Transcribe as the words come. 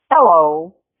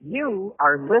You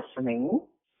are listening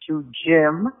to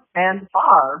Jim and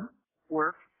Barb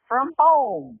Work from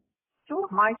Home. Two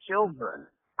of my children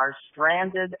are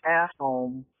stranded at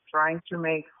home trying to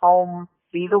make home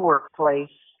be the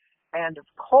workplace. And of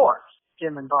course,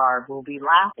 Jim and Barb will be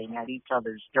laughing at each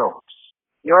other's jokes.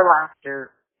 Your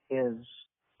laughter is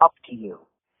up to you.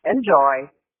 Enjoy.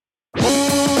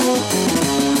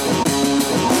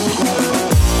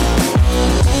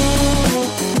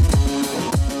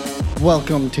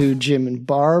 Welcome to Jim and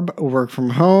Barb Work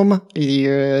from Home,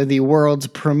 the world's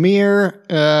premier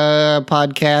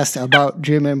podcast about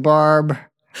Jim and Barb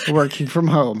working from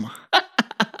home.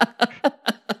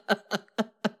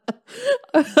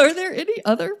 Are there any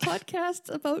other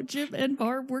podcasts about Jim and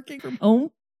Barb working from home?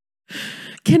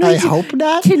 I hope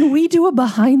not. Can we do a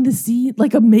behind the scenes,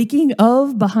 like a making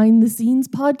of behind the scenes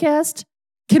podcast?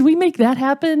 Can we make that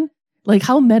happen? Like,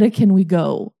 how meta can we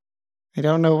go? I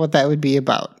don't know what that would be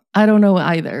about. I don't know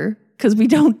either, because we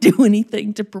don't do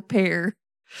anything to prepare.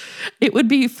 It would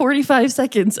be 45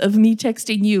 seconds of me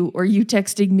texting you or you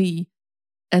texting me,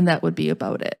 and that would be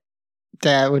about it.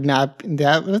 That would not.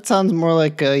 That sounds more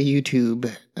like a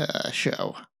YouTube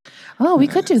show. Oh, we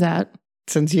could do that.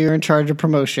 Since you're in charge of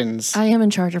promotions. I am in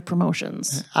charge of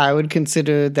promotions. I would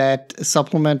consider that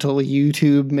supplemental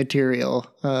YouTube material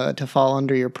to fall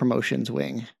under your promotions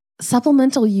wing.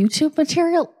 Supplemental YouTube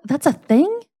material? That's a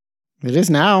thing? It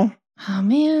is now. Oh,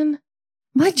 man.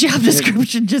 My job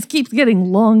description just keeps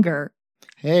getting longer.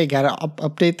 Hey, gotta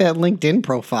update that LinkedIn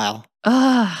profile.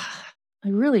 I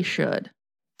really should.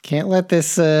 Can't let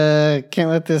this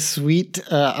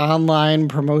sweet online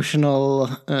promotional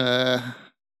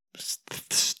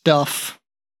stuff,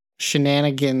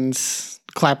 shenanigans,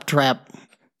 claptrap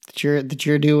that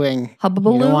you're doing.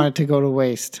 Hubbubaloo? You don't want it to go to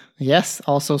waste. Yes,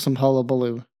 also some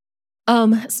hullabaloo.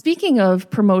 Speaking of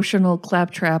promotional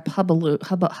claptrap, hubbaloo,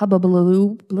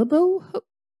 hubbabaloo, blubbo,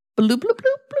 bloop, bloop,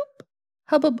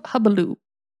 bloop, hubbaloo,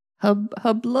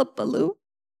 hubbaloo.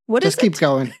 What is it? Just keep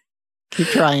going. Keep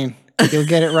trying. You'll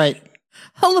get it right.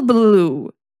 Hullabaloo.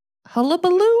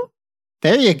 Hullabaloo?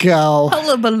 There you go.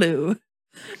 Hullabaloo.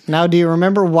 Now, do you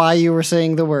remember why you were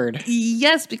saying the word?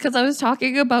 Yes, because I was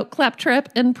talking about claptrap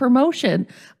and promotion.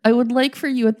 I would like for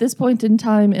you at this point in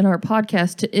time in our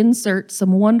podcast to insert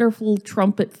some wonderful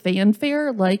trumpet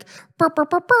fanfare like burr, burr,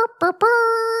 burr, burr, burr,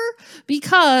 burr,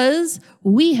 because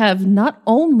we have not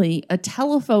only a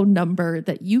telephone number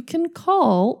that you can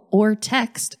call or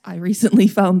text. I recently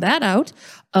found that out,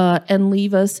 and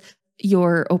leave us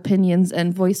your opinions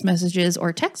and voice messages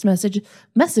or text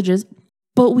messages.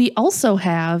 But we also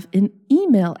have an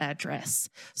email address,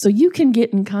 so you can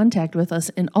get in contact with us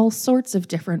in all sorts of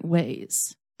different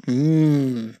ways.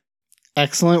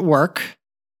 Excellent work.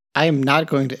 I am not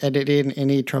going to edit in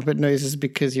any trumpet noises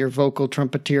because your vocal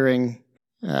trumpeteering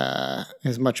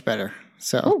is much better.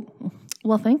 So, Oh,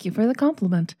 well, thank you for the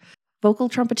compliment. Vocal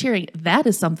trumpeteering, that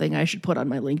is something I should put on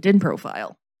my LinkedIn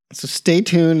profile. So stay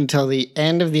tuned until the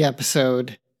end of the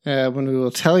episode when we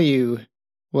will tell you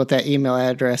what that email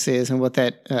address is and what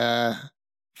that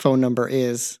phone number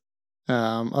is.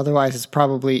 Otherwise, it's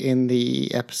probably in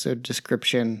the episode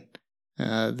description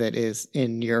that is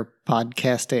in your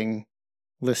podcasting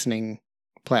listening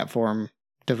platform,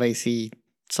 devicey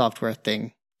software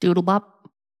thing. Doodlebop.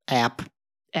 App.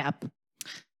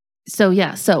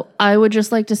 So I would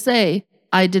just like to say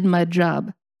I did my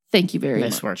job. Thank you very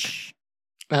Nice much.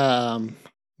 work.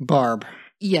 Barb.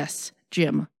 Yes,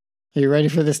 Jim. Are you ready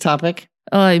for this topic?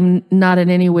 I'm not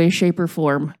in any way, shape, or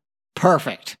form.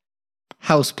 Perfect.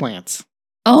 Houseplants.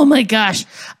 Oh my gosh.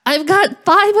 I've got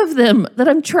 5 of them that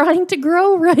I'm trying to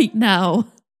grow right now.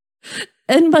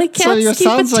 And my cats keep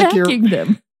attacking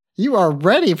them. You are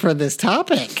ready for this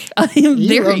topic. I am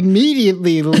You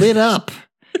immediately lit up.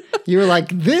 You were like,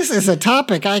 this is a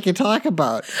topic I can talk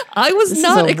about. This is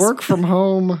a work from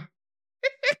home.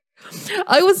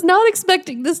 I was not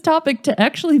expecting this topic to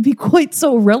actually be quite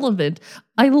so relevant.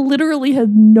 I literally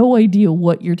had no idea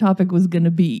what your topic was going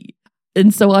to be.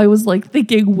 And so I was like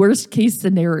thinking worst case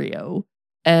scenario.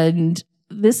 And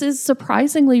this is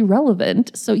surprisingly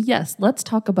relevant. So yes, let's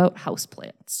talk about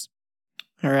houseplants.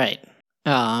 All right.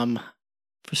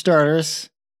 For starters,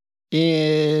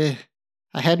 I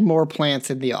had more plants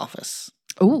in the office.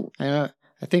 Oh,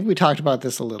 I think we talked about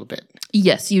this a little bit.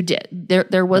 yes, you did.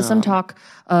 There was some talk.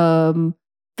 All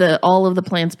of the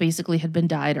plants basically had been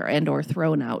dyed or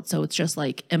thrown out, so it's just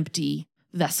like empty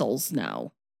vessels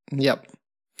now. Yep.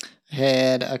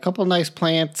 Had a couple nice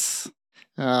plants,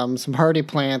 some hardy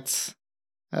plants,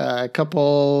 a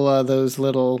couple of those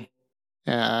little,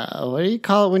 what do you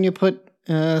call it when you put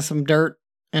some dirt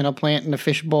and a plant in a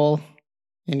fishbowl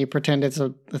and you pretend it's a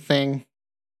thing?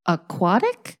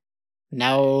 aquatic?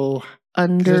 No.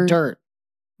 Under Dirt.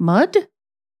 mud?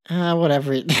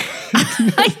 Whatever.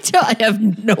 I have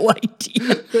no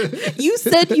idea. You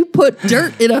said you put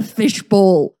dirt in a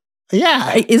fishbowl.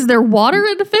 Yeah. Is there water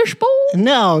in a fishbowl?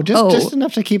 No, just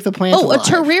enough to keep the plants alive. A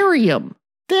terrarium.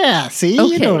 Yeah, see?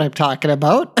 Okay. You know what I'm talking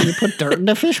about. You put dirt in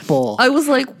a fishbowl. I was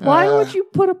like, why would you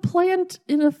put a plant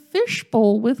in a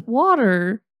fishbowl with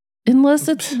water unless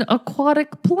it's an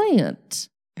aquatic plant?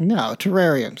 No,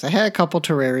 terrariums. I had a couple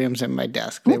terrariums in my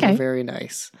desk. They were very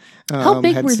nice. How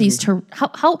big were these?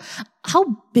 How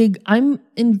big? I'm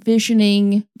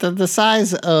envisioning the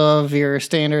size of your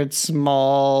standard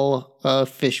small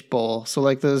fish bowl. So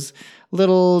like those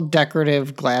little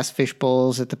decorative glass fish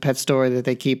bowls at the pet store that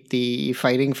they keep the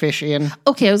fighting fish in.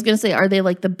 Okay, I was going to say, are they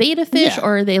like the beta fish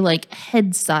or are they like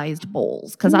head-sized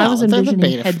bowls? Because I was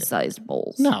envisioning head-sized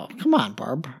bowls. No, come on,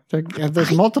 Barb.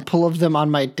 There's multiple of them on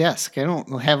my desk. I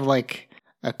don't have like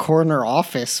a corner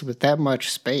office with that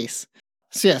much space.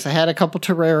 So yes, I had a couple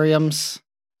terrariums,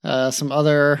 some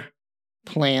other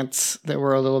plants that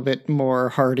were a little bit more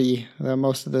hardy.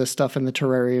 Most of the stuff in the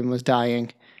terrarium was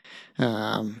dying.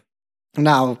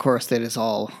 Now, of course, that is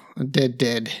all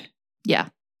dead. Yeah.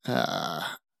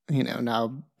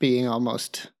 Now being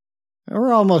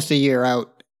we're almost a year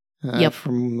out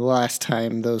from the last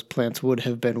time those plants would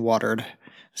have been watered.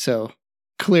 So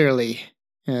clearly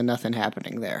nothing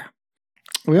happening there.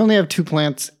 We only have 2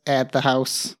 plants at the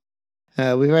house.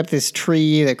 We've got this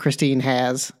tree that Christine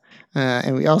has,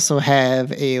 and we also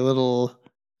have a little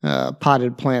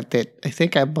potted plant that I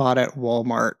think I bought at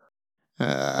Walmart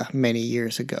many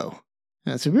years ago.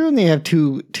 So we only have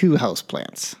two house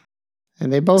plants,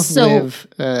 and they both live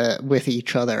with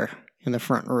each other in the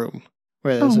front room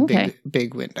where there's a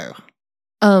big window.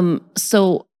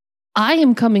 So I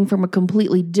am coming from a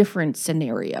completely different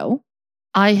scenario.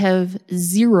 I have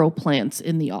 0 plants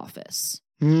in the office.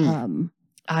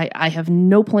 I have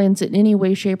no plants in any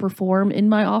way, shape, or form in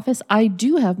my office. I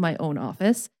do have my own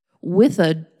office with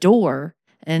a door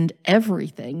and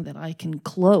everything that I can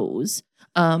close.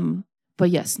 But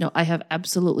yes, no, I have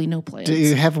absolutely no plans. Do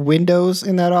you have windows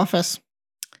in that office?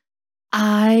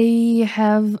 I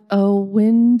have a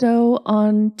window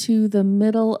onto the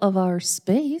middle of our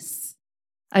space.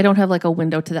 I don't have like a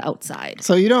window to the outside.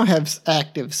 So you don't have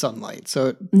active sunlight. So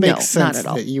it makes sense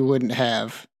that you wouldn't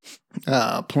have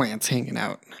plants hanging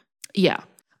out. Yeah.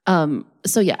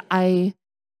 So yeah, I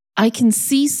can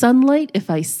see sunlight if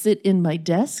I sit in my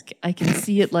desk. I can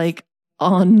see it like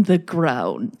on the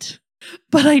ground.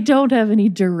 But I don't have any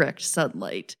direct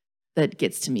sunlight that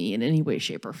gets to me in any way,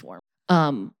 shape, or form.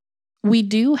 We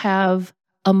do have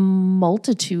a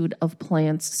multitude of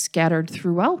plants scattered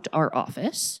throughout our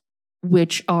office,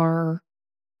 which are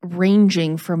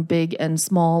ranging from big and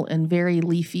small and very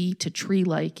leafy to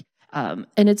tree-like. And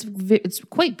it's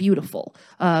quite beautiful.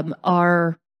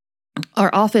 Our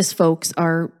office folks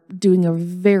are doing a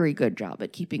very good job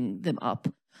at keeping them up.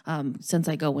 Since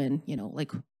I go in,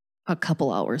 like a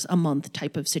couple hours a month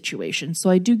type of situation. So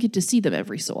I do get to see them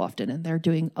every so often, and they're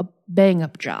doing a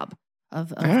bang-up job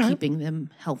of keeping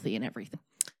them healthy and everything.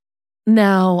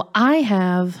 Now, I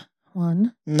have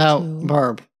one. Now,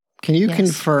 Barb, can you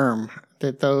confirm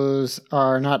that those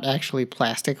are not actually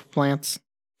plastic plants?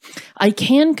 I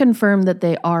can confirm that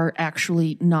they are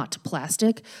actually not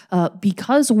plastic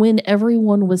because when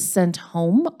everyone was sent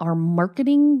home, our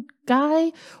marketing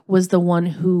guy was the one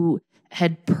who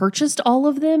had purchased all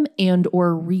of them and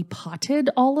or repotted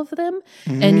all of them.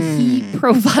 And he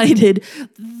provided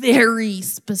very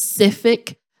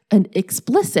specific and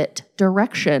explicit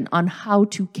direction on how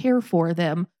to care for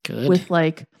them with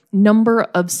like number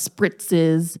of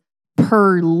spritzes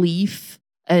per leaf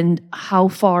and how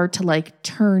far to like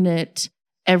turn it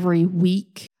every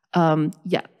week.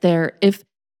 They're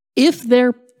if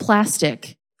they're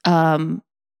plastic,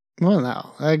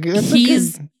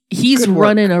 He's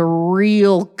running a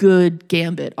real good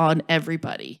gambit on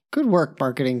everybody. Good work,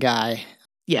 marketing guy.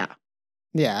 Yeah.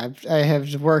 Yeah, I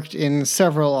have worked in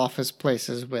several office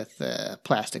places with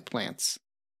plastic plants.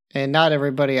 And not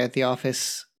everybody at the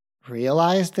office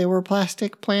realized they were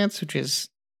plastic plants, which is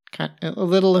kind of a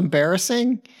little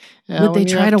embarrassing. Would they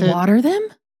try to water them?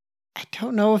 I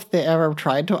don't know if they ever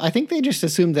tried to. I think they just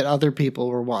assumed that other people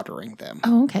were watering them.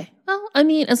 Oh, okay. Well, I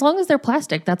mean, as long as they're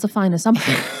plastic, that's a fine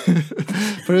assumption.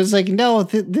 But it was like, no,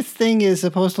 this thing is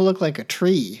supposed to look like a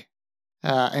tree.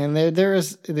 And there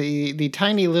is the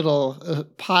tiny little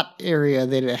pot area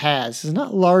that it has is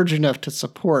not large enough to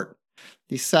support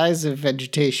the size of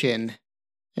vegetation.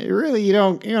 You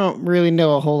don't really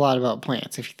know a whole lot about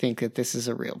plants if you think that this is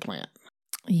a real plant.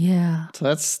 Yeah. So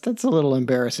that's a little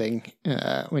embarrassing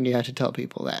when you have to tell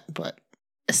people that. But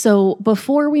So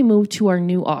before we moved to our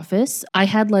new office, I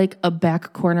had like a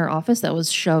back corner office that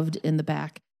was shoved in the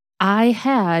back. I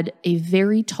had a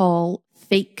very tall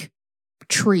fake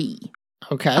tree.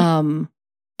 Okay. And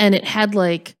it had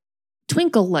like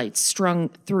twinkle lights strung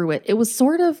through it. It was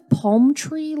sort of palm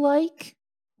tree like,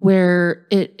 where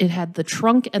it had the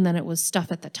trunk and then it was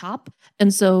stuff at the top.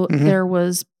 And so there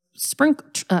was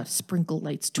twinkle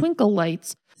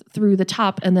lights through the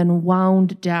top and then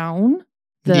wound down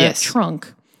the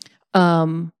trunk.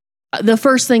 The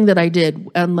first thing that I did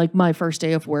on like my first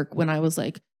day of work when I was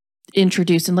like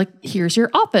introduced and like, here's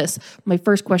your office. My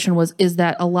first question was, is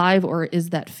that alive or is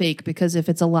that fake? Because if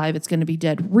it's alive, it's going to be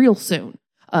dead real soon.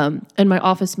 And my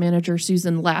office manager,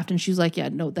 Susan, laughed and she's like, yeah,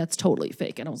 no, that's totally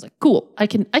fake. And I was like, cool, I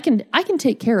can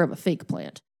take care of a fake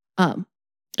plant.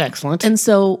 Excellent. And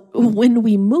so when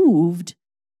we moved,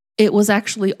 it was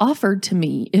actually offered to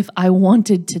me if I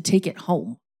wanted to take it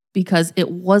home because it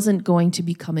wasn't going to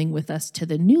be coming with us to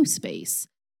the new space.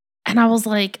 And I was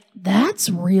like, that's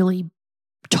really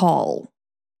tall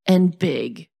and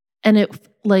big. And it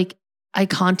like, I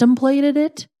contemplated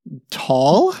it.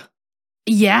 Tall?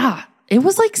 Yeah. It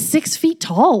was like 6 feet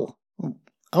tall.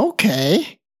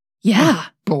 Okay. Yeah.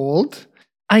 Bold.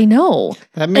 I know.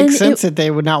 That makes sense that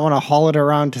they would not want to haul it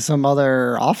around to some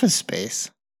other office space.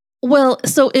 Well,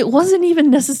 so it wasn't even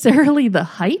necessarily the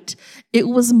height. It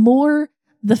was more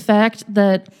the fact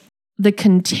that the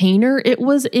container it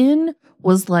was in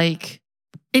was like,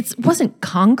 it wasn't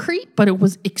concrete, but it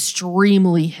was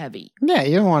extremely heavy. Yeah,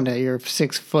 you don't want your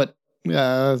 6 foot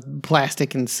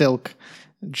plastic and silk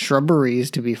shrubberies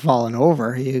to be falling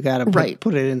over. You got to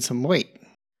put it in some weight.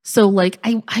 So like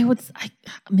I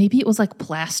maybe it was like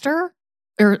plaster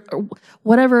or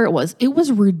whatever it was. It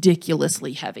was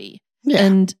ridiculously heavy. Yeah.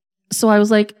 And so I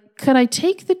was like, could I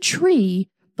take the tree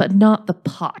but not the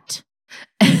pot?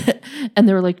 And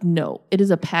they were like, no, it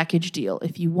is a package deal.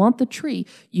 If you want the tree,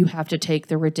 you have to take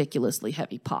the ridiculously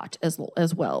heavy pot as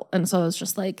well. And so I was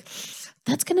just like,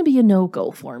 that's going to be a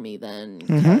no-go for me then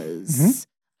because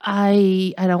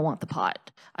I don't want the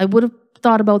pot. I would have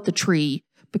thought about the tree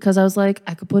because I was like,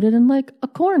 I could put it in like a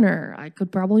corner. I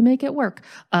could probably make it work.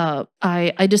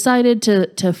 I decided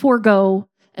to forego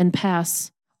and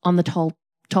pass on the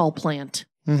tall plant,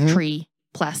 tree,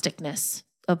 plasticness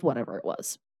of whatever it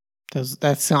was.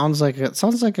 That sounds like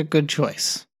a good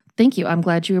choice. Thank you. I'm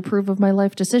glad you approve of my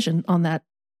life decision on that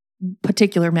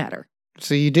particular matter.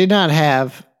 So you did not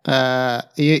have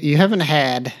you haven't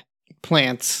had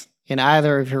plants in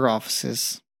either of your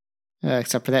offices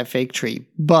except for that fake tree.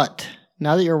 But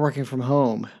now that you're working from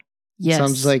home, yes,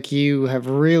 sounds like you have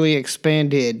really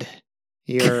expanded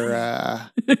your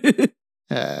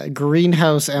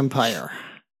greenhouse empire.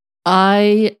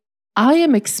 I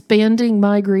am expanding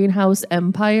my greenhouse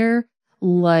empire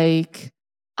like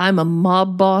I'm a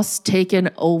mob boss taking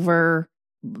over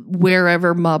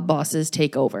wherever mob bosses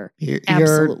take over.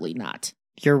 Absolutely not.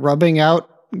 You're rubbing out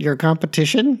your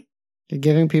competition? You're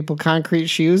giving people concrete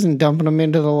shoes and dumping them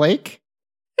into the lake?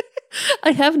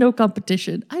 I have no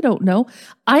competition. I don't know.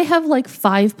 I have like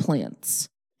 5 plants.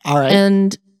 All right.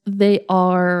 And they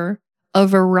are a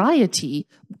variety.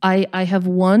 I have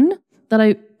one that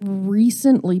I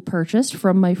recently purchased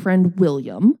from my friend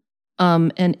William,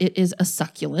 and it is a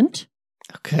succulent.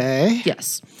 Okay.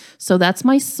 Yes. So that's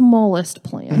my smallest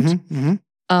plant.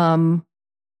 I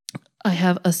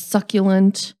have a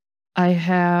succulent. I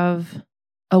have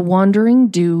a wandering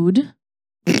dude,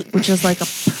 which is like a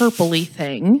purpley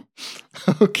thing.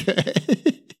 Okay.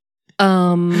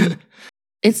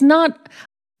 It's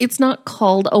not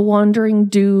called a wandering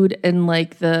dude in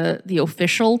like the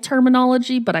official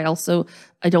terminology, but I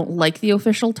don't like the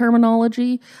official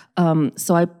terminology.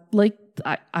 So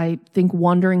I think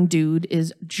wandering dude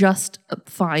is just a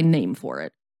fine name for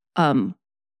it. I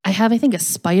have, I think, a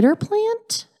spider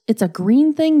plant. It's a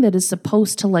green thing that is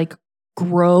supposed to like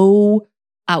grow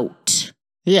out.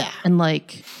 Yeah. And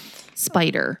like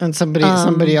spider. And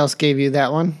somebody else gave you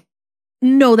that one?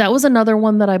 No, that was another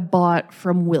one that I bought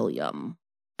from William.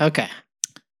 Okay.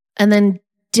 And then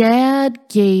Dad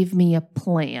gave me a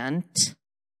plant,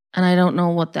 and I don't know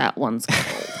what that one's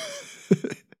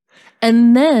called.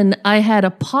 And then I had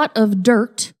a pot of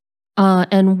dirt,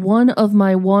 and one of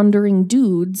my wandering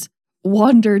dudes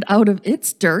wandered out of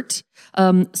its dirt.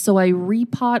 So I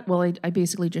I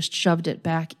basically just shoved it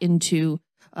back into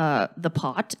the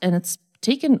pot, and it's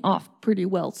taken off pretty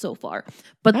well so far.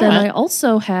 But then I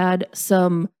also had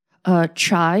some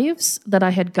chives that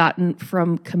I had gotten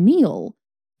from Camille,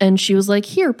 and she was like,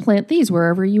 here, plant these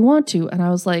wherever you want to. And I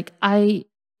was like, I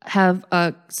have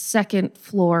a 2nd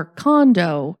floor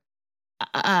condo.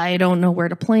 I don't know where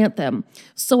to plant them.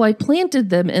 So I planted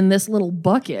them in this little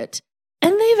bucket,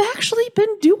 and they've actually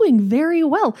been doing very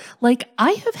well. Like,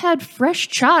 I have had fresh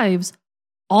chives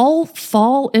all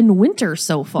fall and winter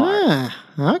so far.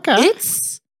 Okay.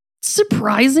 It's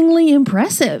surprisingly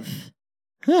impressive.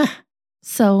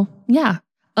 So, yeah.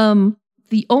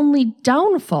 The only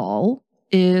downfall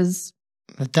is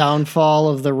the downfall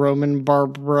of the Roman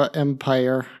Barbara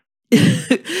Empire.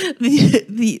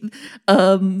 the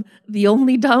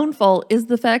only downfall is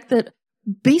the fact that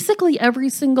basically every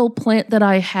single plant that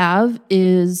I have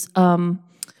is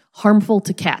harmful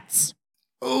to cats.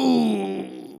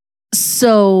 Ooh.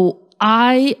 So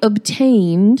I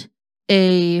obtained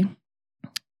a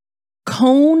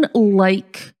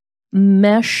cone-like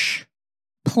mesh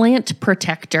plant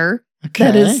protector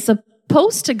that is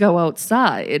supposed to go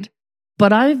outside,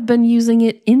 but I've been using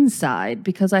it inside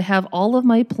because I have all of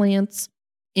my plants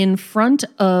in front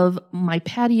of my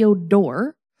patio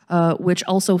door, which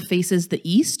also faces the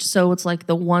east. So it's like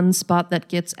the one spot that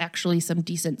gets actually some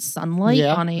decent sunlight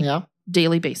on a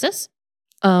daily basis.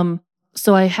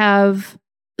 So I have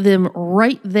them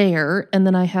right there, and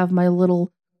then I have my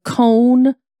little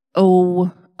cone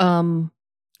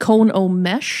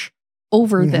mesh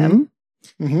over them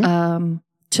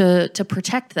to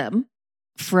protect them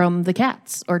from the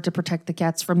cats, or to protect the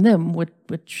cats from them,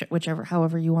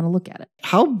 however you want to look at it.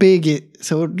 How big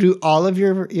so do all of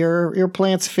your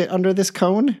plants fit under this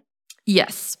cone?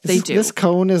 Yes, they do. This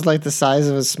cone is like the size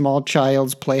of a small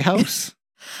child's playhouse.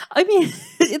 I mean,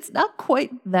 it's not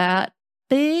quite that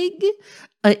big.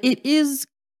 It is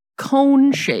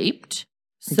cone shaped.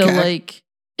 So like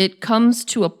it comes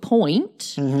to a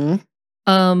point.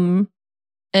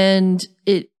 And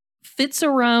it fits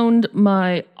around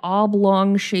my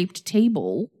oblong shaped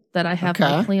table that I have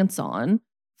my plants on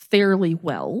fairly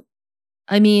well.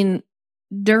 I mean,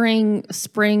 during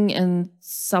spring and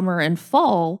summer and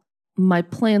fall, my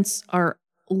plants are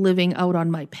living out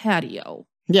on my patio.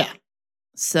 Yeah.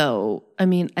 So, I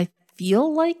mean, I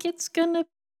feel like it's going to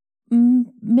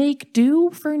make do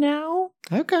for now.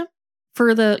 Okay.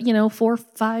 For the, 4,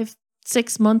 5,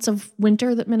 6 months of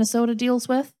winter that Minnesota deals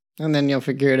with. And then you'll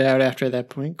figure it out after that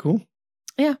point. Cool.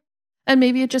 Yeah. And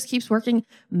maybe it just keeps working.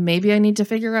 Maybe I need to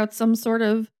figure out some sort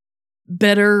of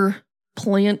better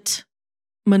plant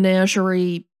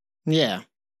menagerie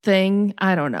thing.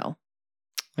 I don't know.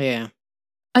 Yeah.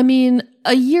 I mean,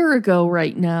 a year ago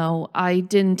right now, I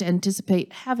didn't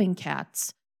anticipate having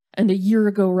cats. And a year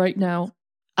ago right now,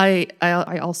 I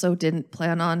also didn't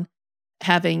plan on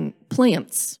having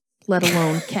plants, let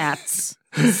alone cats.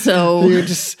 So you're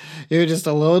just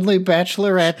a lonely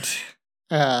bachelorette.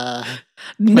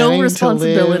 No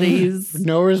responsibilities.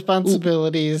 No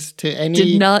responsibilities to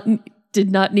any.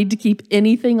 Did not need to keep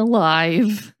anything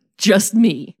alive. Just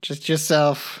me. Just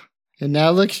yourself. And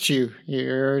now look at you.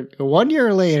 You're 1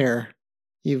 year later.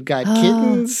 You've got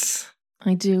kittens.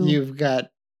 I do. You've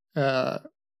got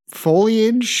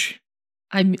foliage.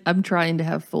 I'm trying to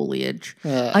have foliage.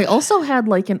 I also had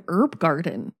like an herb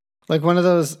garden. Like one of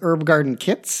those herb garden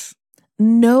kits?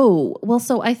 No. Well,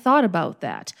 so I thought about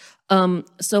that.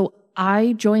 So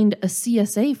I joined a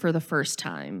CSA for the first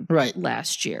time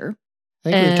last year.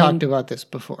 I think we talked about this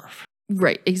before.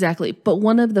 Right, exactly. But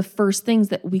one of the first things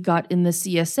that we got in the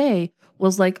CSA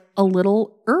was like a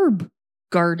little herb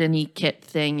garden-y kit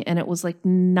thing. And it was like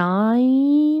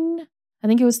 9, I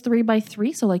think it was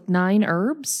 3x3, so like 9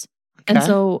 herbs. Okay. And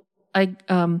so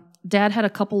Dad had a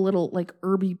couple little like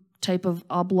herby type of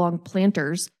oblong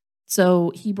planters.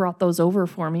 So he brought those over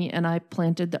for me and I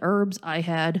planted the herbs. I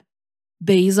had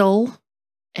basil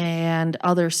and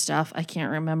other stuff. I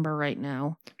can't remember right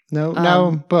now.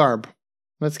 No, Barb,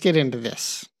 let's get into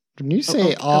this. When you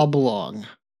say oblong,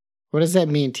 what does that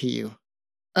mean to you?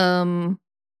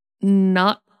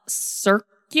 Not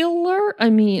circular. I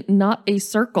mean, not a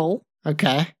circle.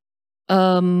 Okay.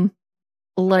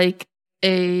 Like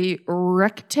a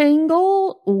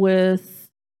rectangle with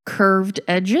curved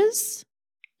edges.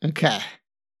 Okay.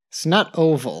 It's not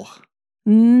oval.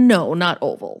 No, not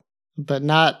oval. But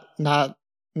not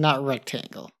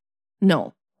rectangle.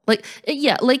 No. Like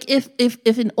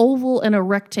if an oval and a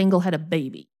rectangle had a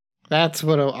baby. That's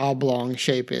what an oblong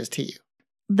shape is to you.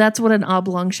 That's what an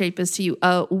oblong shape is to you.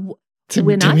 To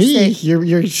me,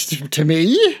 you're to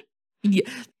me? Yeah.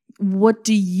 What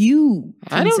do you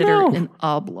consider an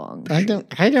oblong shape?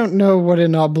 I don't know what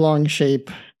an oblong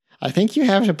shape. I think you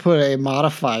have to put a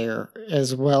modifier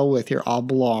as well with your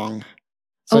oblong.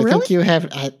 So I think you have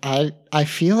I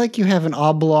feel like you have an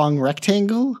oblong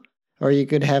rectangle, or you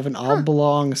could have an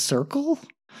oblong circle.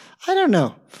 I don't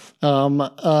know.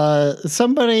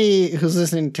 Somebody who's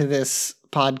listening to this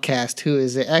podcast who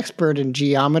is an expert in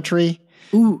geometry,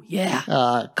 Ooh,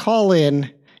 yeah. call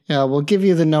in. We'll give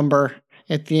you the number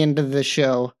at the end of the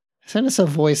show. Send us a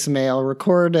voicemail,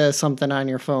 record something on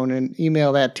your phone, and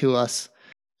email that to us.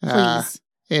 Please.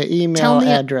 Email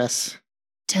address.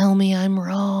 Tell me I'm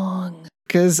wrong.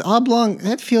 Because oblong,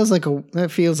 that feels like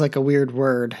a weird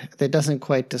word that doesn't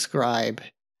quite describe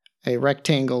a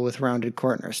rectangle with rounded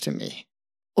corners to me.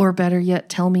 Or better yet,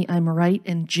 tell me I'm right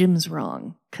and Jim's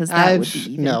wrong, because that would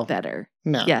be even better.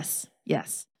 No. Yes.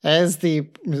 As the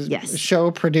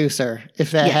show producer,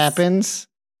 if that happens,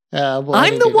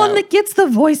 I'm the one that gets the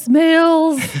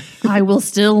voicemails. I will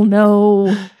still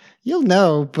know. You'll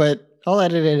know, but I'll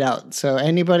edit it out. So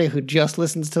anybody who just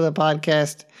listens to the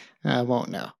podcast won't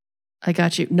know. I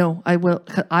got you. No, I will.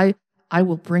 I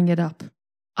will bring it up.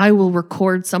 I will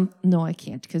record some. No, I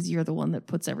can't, because you're the one that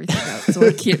puts everything out. So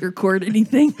I can't record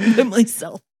anything by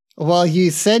myself. Well,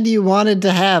 you said you wanted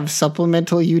to have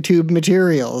supplemental YouTube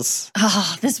materials.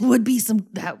 This would be some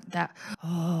that.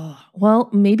 Oh, well,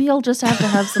 maybe I'll just have to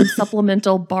have some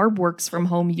supplemental Barb Works from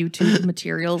Home YouTube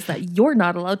materials that you're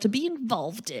not allowed to be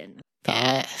involved in.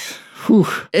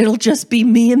 It'll just be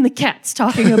me and the cats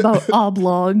talking about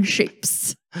oblong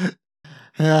shapes.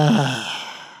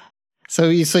 So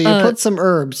you put some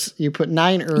herbs. You put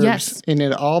 9 herbs in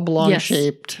an oblong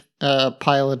shaped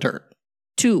pile of dirt.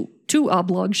 Two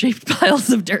oblong shaped piles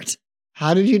of dirt.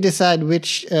 How did you decide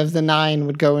which of the 9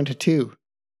 would go into 2?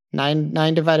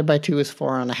 9 divided by 2 is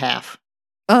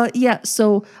 4.5. Yeah.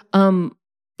 So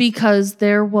because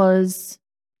there was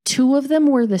 2 of them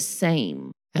were the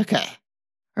same. Okay.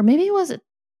 Or maybe it was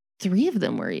 3 of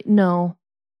them were no,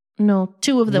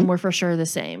 2 of them were for sure the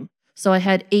same. So I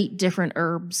had 8 different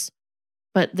herbs,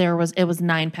 but it was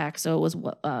 9 packs. So it was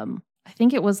I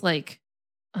think it was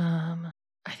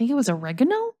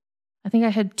oregano. I think I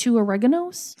had 2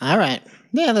 oreganos. All right.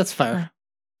 Yeah, that's fair.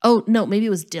 Oh, no, maybe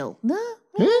it was dill.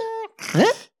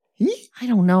 I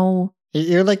don't know.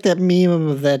 You're like that meme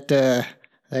of that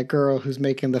girl who's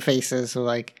making the faces. So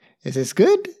like, is this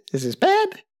good? Is this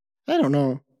bad? I don't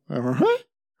know. Oregano?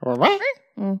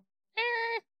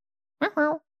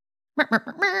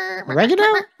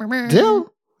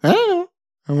 Dill? I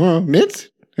don't know. Mint?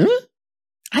 Huh?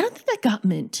 I don't think that got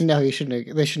mint. No, they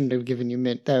shouldn't have given you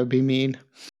mint. That would be mean.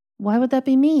 Why would that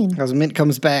be mean? Because mint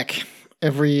comes back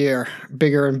every year,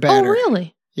 bigger and better. Oh,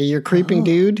 really? Yeah, your creeping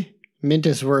dude, mint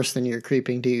is worse than your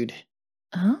creeping dude.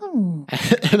 Oh.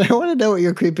 And I want to know what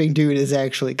your creeping dude is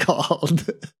actually called.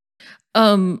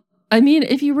 I mean,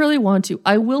 if you really want to,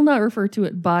 I will not refer to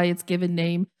it by its given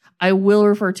name. I will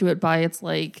refer to it by its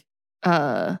not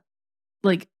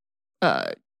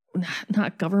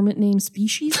government name,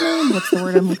 species name. What's the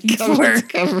word I'm looking for?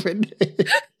 Government name.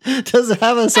 Does it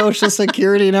have a social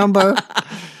security number?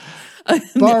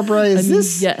 Barbara, is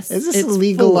this a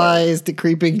legalized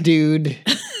creeping dude?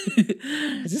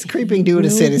 Is this creeping dude a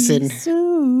citizen?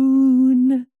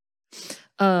 Soon.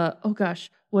 Oh gosh,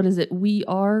 what is it? We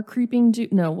are creeping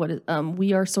dude. No, what is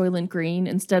we are Soylent Green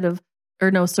instead of,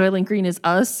 or no, Soylent Green is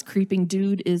us. Creeping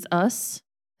dude is us.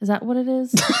 Is that what it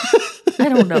is? I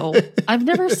don't know. I've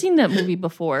never seen that movie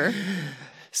before.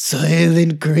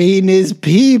 Soylent Green is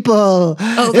people.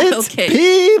 Oh, it's okay.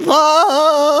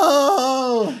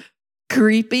 People.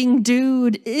 Creeping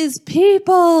dude is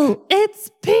people. It's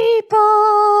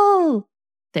people.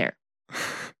 There.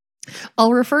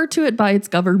 I'll refer to it by its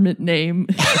government name,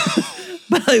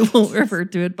 but I won't refer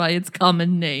to it by its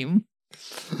common name.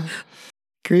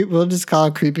 We'll just call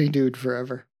it creeping dude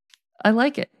forever. I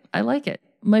like it.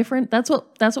 My friend, that's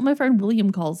what my friend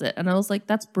William calls it, and I was like,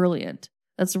 that's brilliant.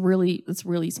 That's really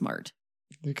smart.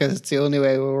 Because it's the only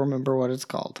way we'll remember what it's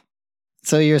called.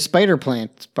 So your spider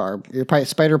plant, Barb, your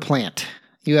spider plant,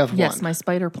 you have one. Yes, my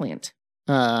spider plant.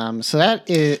 So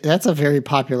that's a very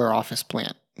popular office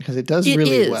plant because it does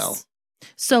really well.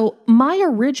 So my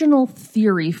original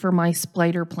theory for my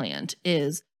spider plant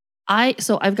is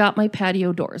I've got my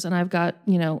patio doors, and I've got,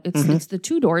 it's the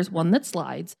 2 doors, one that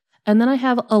slides, and then I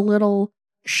have a little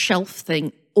shelf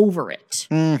thing over it.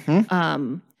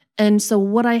 Mm-hmm. And so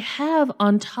what I have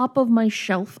on top of my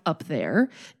shelf up there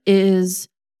is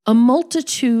a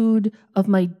multitude of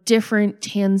my different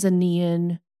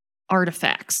Tanzanian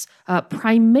artifacts,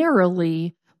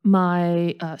 primarily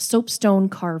my soapstone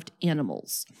carved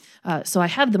animals. So I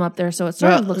have them up there, so it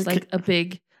sort of looks like a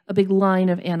big line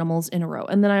of animals in a row.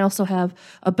 And then I also have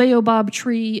a baobab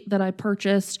tree that I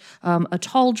purchased, a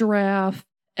tall giraffe,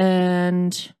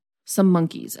 and some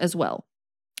monkeys as well.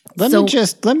 Let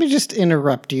me just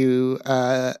interrupt you.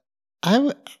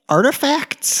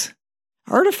 Artifacts?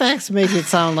 Artifacts make it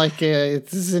sound like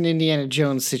this is an Indiana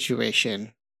Jones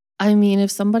situation. I mean, if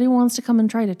somebody wants to come and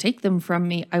try to take them from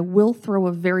me, I will throw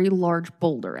a very large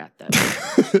boulder at them.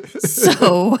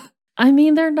 So, I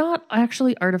mean, they're not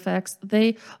actually artifacts.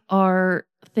 They are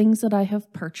things that I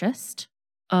have purchased.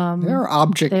 They are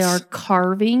objects. They are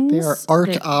carvings. They are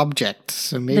art objects.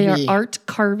 So maybe they are art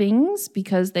carvings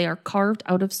because they are carved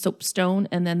out of soapstone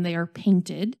and then they are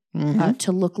painted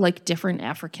to look like different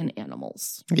African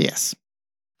animals. Yes.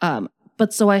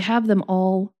 But so I have them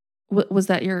all. Was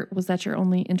that your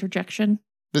only interjection?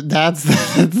 That's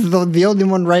the only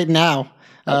one right now.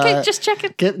 Okay, just check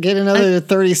it. Get another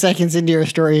 30 seconds into your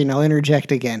story and I'll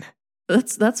interject again.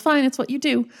 That's fine. It's what you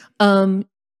do. And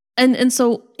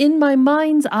so in my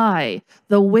mind's eye,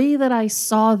 the way that I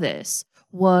saw this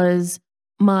was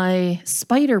my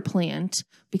spider plant,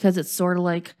 because it's sort of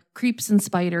like creeps and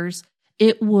spiders,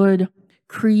 it would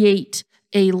create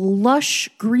a lush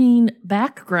green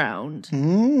background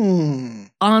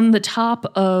on the top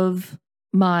of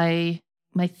my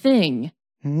thing.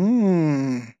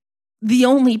 The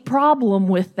only problem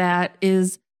with that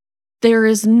is there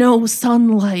is no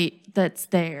sunlight that's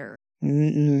there.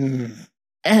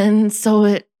 And so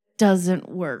it doesn't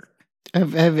work.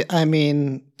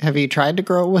 Have you tried to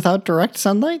grow it without direct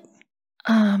sunlight?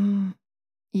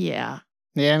 Yeah.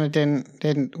 Yeah, and it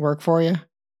didn't work for you?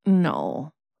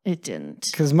 No, it didn't.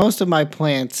 Because most of my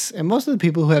plants, and most of the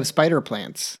people who have spider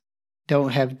plants, don't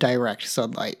have direct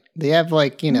sunlight. They have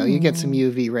you get some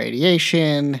UV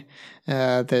radiation.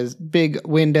 There's big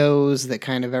windows that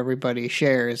kind of everybody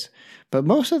shares. But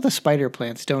most of the spider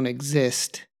plants don't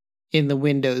exist in the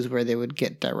windows where they would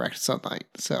get direct sunlight.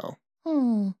 So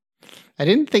I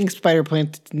didn't think spider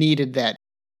plants needed that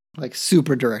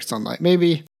super direct sunlight.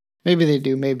 Maybe they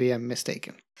do. Maybe I'm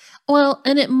mistaken. Well,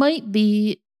 and it might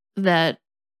be that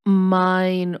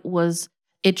mine was,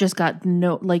 it just got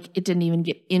it didn't even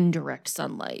get indirect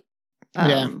sunlight.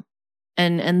 And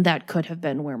that could have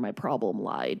been where my problem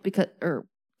lied because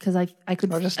I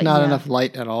could. Or just not enough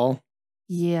light at all.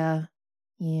 Yeah.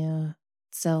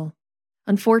 So,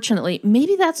 unfortunately,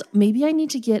 maybe I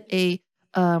need to get a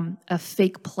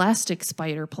fake plastic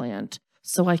spider plant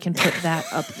so I can put that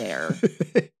up there.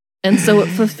 And so it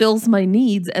fulfills my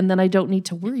needs, and then I don't need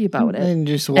to worry about it. And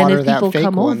just water that fake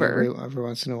come one over, every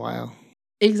once in a while.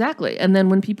 Exactly. And then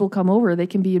when people come over, they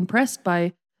can be impressed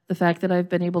by the fact that I've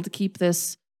been able to keep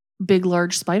this big,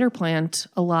 large spider plant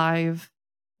alive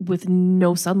with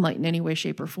no sunlight in any way,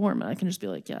 shape, or form. And I can just be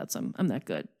like, yeah, I'm that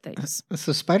good. Thanks.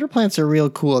 So spider plants are real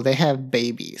cool. They have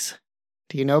babies.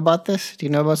 Do you know about this? Do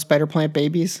you know about spider plant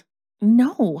babies?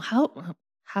 No.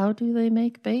 How do they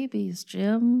make babies,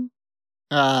 Jim?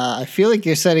 I feel like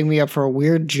you're setting me up for a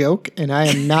weird joke, and I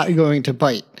am not going to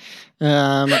bite.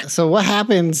 So what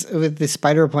happens with the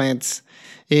spider plants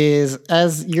is,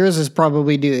 as yours is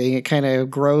probably doing, it kind of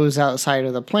grows outside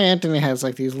of the plant, and it has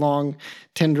these long,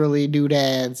 tenderly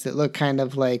doodads that look kind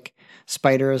of like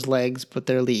spiders' legs, but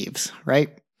they're leaves,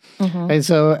 right? Mm-hmm. And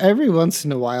so every once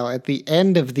in a while, at the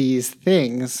end of these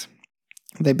things,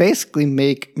 they basically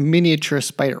make miniature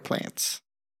spider plants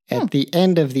at the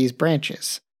end of these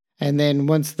branches. And then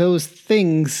once those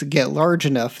things get large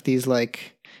enough, these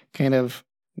kind of,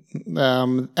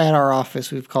 at our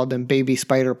office, we've called them baby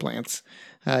spider plants.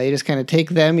 You just kind of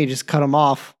take them, you just cut them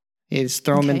off, you just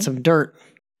throw them in some dirt,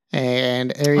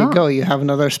 and there you go. You have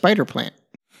another spider plant.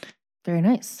 Very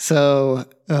nice. So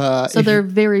they're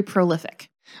very prolific.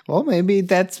 Well, maybe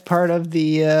that's part of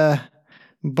the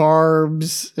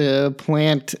Barb's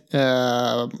plant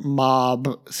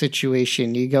mob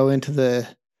situation. You go into the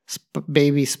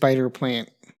baby spider plant,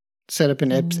 set up an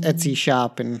Etsy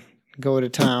shop, and go to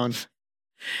town.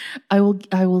 I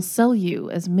will sell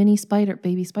you as many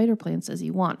baby spider plants as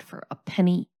you want for a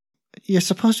penny. You're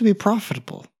supposed to be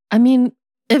profitable. I mean,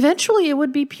 eventually it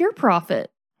would be pure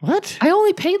profit. What? I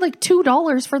only paid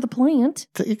 $2 for the plant.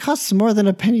 It costs more than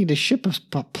a penny to ship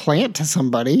a plant to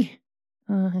somebody.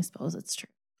 I suppose it's true.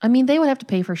 I mean, they would have to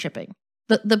pay for shipping.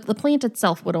 The plant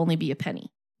itself would only be a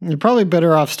penny. You're probably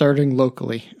better off starting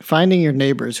locally, finding your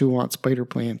neighbors who want spider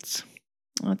plants.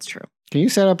 That's true. Can you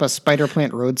set up a spider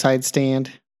plant roadside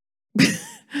stand?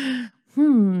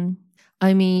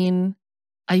 I mean,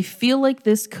 I feel like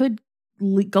this could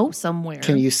go somewhere.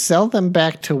 Can you sell them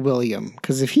back to William?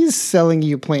 Because if he's selling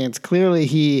you plants, clearly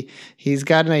he's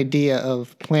got an idea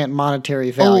of plant monetary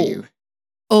value.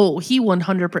 Oh, he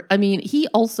 100%. I mean, he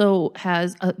also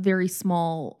has a very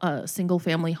small single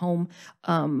family home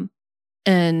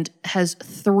and has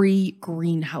 3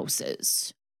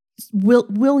 greenhouses.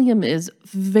 William is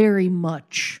very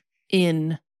much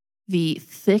in the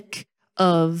thick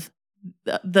of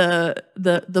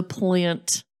the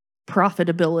plant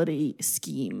profitability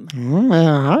scheme.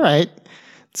 All right.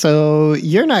 So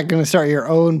you're not going to start your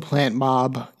own plant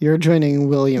mob. You're joining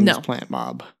William's No. plant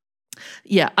mob.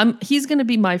 Yeah, he's going to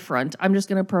be my front. I'm just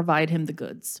going to provide him the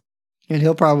goods. And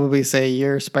he'll probably say,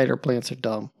 your spider plants are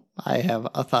dumb. I have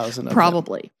 1,000 of them.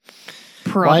 Probably.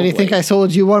 Why do you think I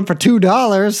sold you one for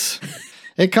 $2?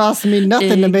 It cost me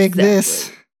nothing to make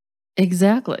this.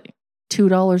 Exactly.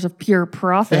 $2 of pure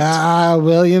profit. Ah,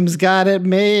 William's got it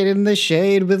made in the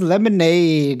shade with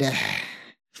lemonade.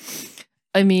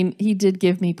 I mean, he did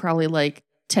give me probably like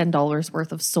 $10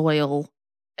 worth of soil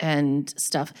and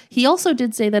stuff. He also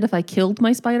did say that if I killed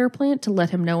my spider plant to let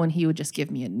him know and he would just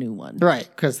give me a new one. Right,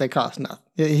 because they cost nothing.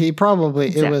 He probably,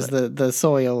 Exactly. it was the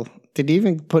soil. Did he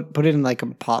even put it in like a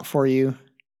pot for you?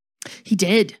 He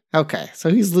did. Okay, so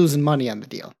he's losing money on the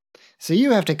deal. So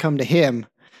you have to come to him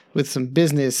with some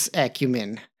business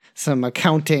acumen, some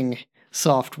accounting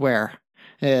software.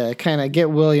 Kind of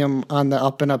get William on the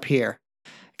up and up here.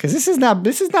 Because this is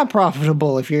not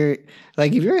profitable if you're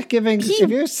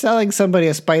selling somebody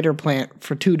a spider plant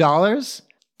for $2,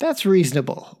 that's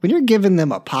reasonable. When you're giving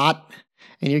them a pot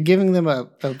and you're giving them a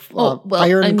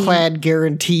ironclad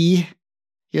guarantee,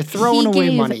 you're throwing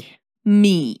away money.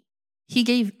 He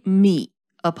gave me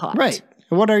a pot. Right.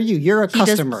 What are you? You're a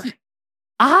customer.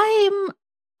 I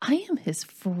am his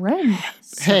friend.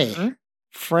 Sir. Hey,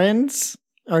 friends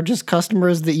are just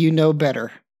customers that you know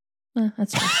better.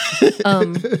 That's true.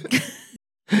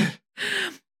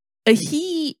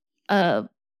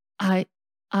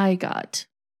 I got,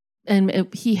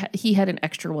 and he had an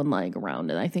extra one lying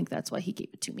around, and I think that's why he gave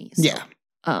it to me. So, yeah.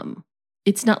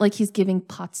 It's not like he's giving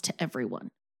pots to everyone.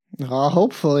 Well,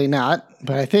 hopefully not,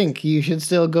 but I think you should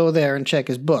still go there and check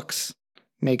his books.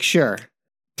 Make sure.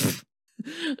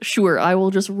 Sure, I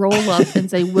will just roll up and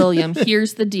say, William,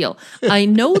 here's the deal. I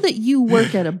know that you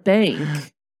work at a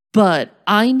bank, but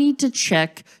I need to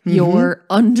check your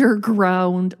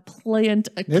underground plant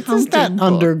accounting This is not books.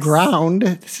 underground.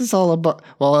 This is all about...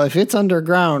 Well, if it's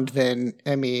underground, then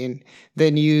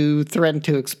you threaten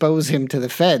to expose him to the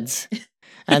feds.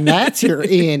 And that's your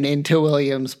into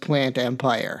William's plant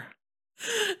empire.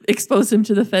 Expose him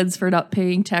to the feds for not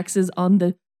paying taxes on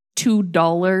the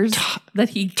 $2 that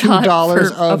he got $2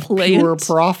 for of a plant. pure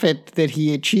profit that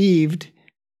he achieved.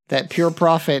 That pure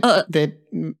profit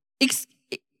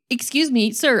Excuse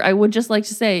me, sir, I would just like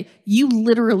to say, you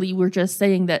literally were just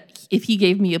saying that if he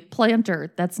gave me a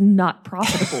planter, that's not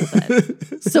profitable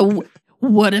then. So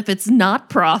what if it's not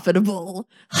profitable?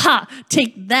 Ha!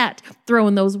 Take that!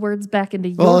 Throwing those words back into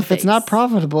your face. Well, if it's not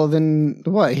profitable, then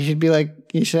what? He should be like,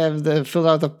 you should have fill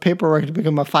out the paperwork to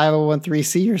become a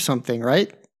 501(c) or something,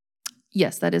 right?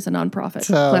 Yes, that is a nonprofit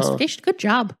classification. Good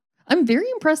job. I'm very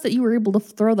impressed that you were able to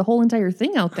throw the whole entire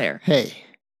thing out there. Hey,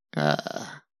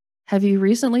 have you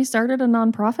recently started a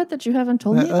nonprofit that you haven't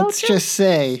told me about? Let's just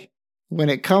say, when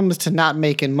it comes to not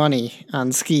making money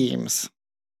on schemes,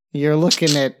 you're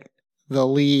looking at the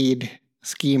lead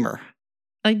schemer.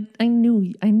 I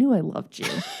knew I loved you.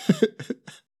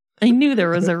 I knew there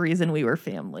was a reason we were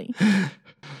family.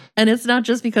 And it's not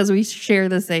just because we share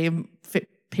the same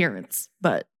parents,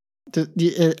 but...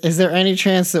 Is there any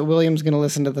chance that William's going to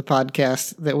listen to the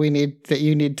podcast that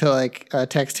you need to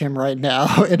text him right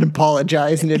now and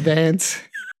apologize in advance?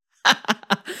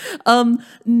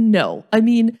 No. I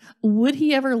mean, would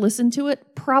he ever listen to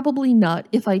it? Probably not.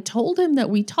 If I told him that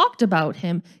we talked about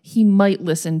him, he might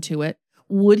listen to it.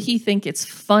 Would he think it's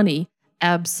funny?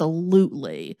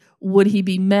 Absolutely. Would he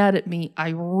be mad at me?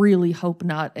 I really hope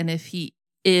not. And if he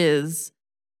is...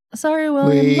 Sorry,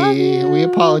 William. Love you. We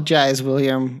apologize,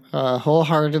 William.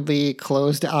 Wholeheartedly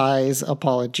closed eyes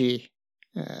apology.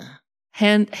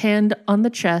 Hand on the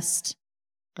chest.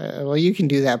 Well, you can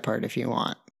do that part if you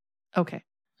want. Okay.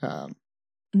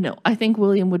 No, I think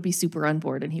William would be super on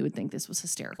board and he would think this was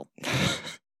hysterical.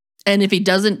 And if he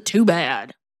doesn't, too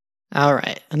bad. All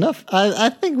right, enough. I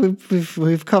think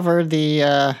we've covered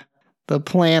the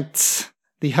plants,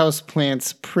 the house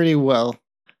plants, pretty well.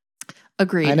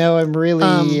 Agreed. I know I'm really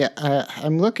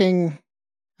I'm looking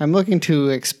to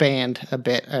expand a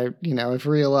bit. I've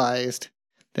realized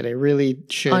that I really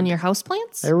should on your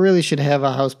houseplants? I really should have a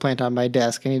houseplant on my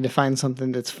desk. I need to find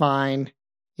something that's fine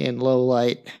in low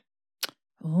light.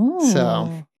 Oh.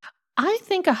 So I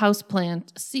think a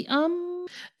houseplant.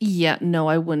 Yeah, no,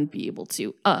 I wouldn't be able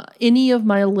to. Any of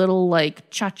my little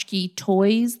tchotchke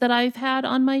toys that I've had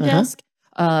on my desk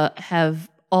have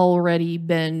already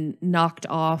been knocked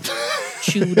off.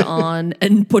 Chewed on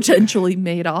and potentially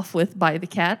made off with by the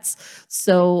cats.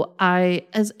 So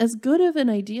as good of an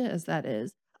idea as that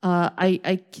is,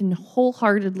 I can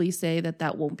wholeheartedly say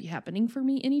that won't be happening for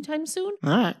me anytime soon. All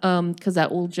right. Because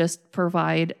that will just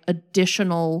provide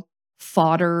additional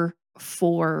fodder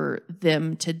for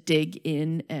them to dig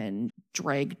in and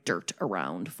drag dirt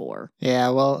around for. Yeah,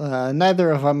 well,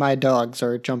 neither of my dogs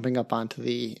are jumping up onto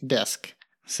the desk.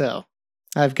 So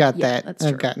I've got that. That's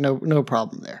I've true. got no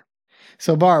problem there.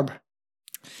 So Barb,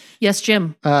 Yes,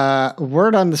 Jim.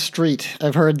 word on the street.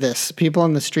 I've heard this. People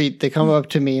on the street, they come up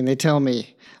to me and they tell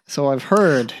me. So I've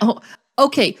heard. Oh,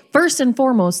 okay. First and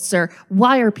foremost, sir,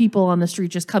 why are people on the street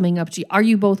just coming up to you? Are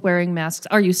you both wearing masks?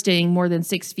 Are you staying more than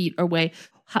 6 feet away?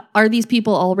 Are these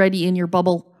people already in your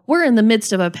bubble? We're in the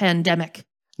midst of a pandemic.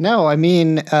 No, I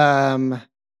mean,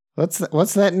 what's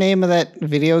that name of that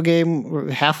video game?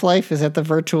 Half-Life? Is that the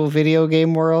virtual video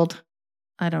game world?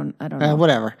 I don't know.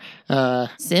 Whatever.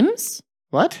 Sims?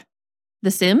 What?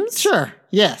 The Sims? Sure.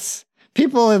 Yes.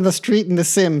 People in the street in The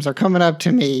Sims are coming up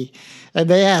to me and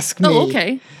they ask me. Oh,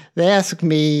 okay. They ask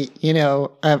me,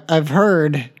 I've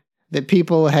heard that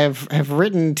people have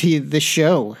written to the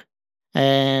show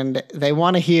and they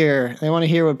want to hear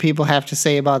what people have to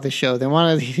say about the show. They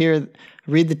want to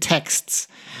read the texts,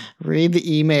 read the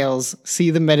emails,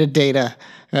 see the metadata.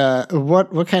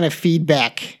 What kind of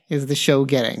feedback is the show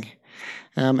getting?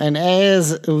 And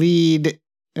as lead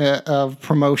of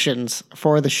promotions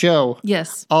for the show,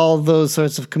 Yes. all those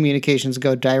sorts of communications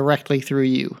go directly through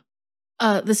you.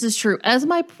 This is true. As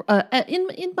my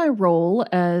in my role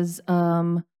as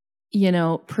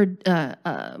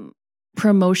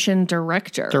promotion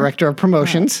director, Director of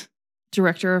promotions.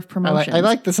 director of promotions. I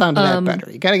like the sound of that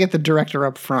better. You got to get the director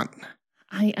up front.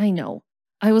 I know.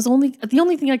 The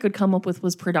only thing I could come up with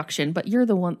was production, but you're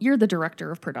the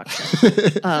director of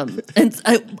production. And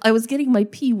I was getting my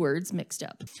P words mixed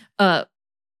up.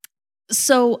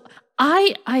 So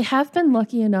I have been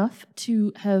lucky enough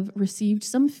to have received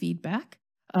some feedback.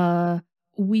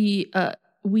 We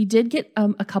did get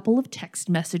a couple of text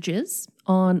messages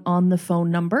on the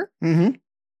phone number, Mm-hmm.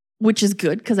 which is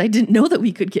good because I didn't know that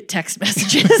we could get text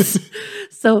messages.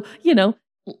 So,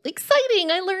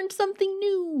 exciting. I learned something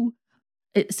new.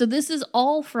 So this is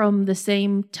all from the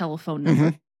same telephone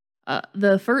number. Mm-hmm.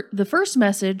 The first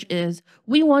message is,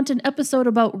 "We want an episode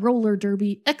about roller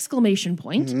derby!" !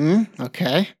 Mm-hmm.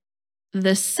 Okay.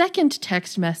 The second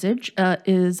text message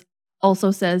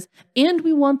also says, "And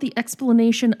we want the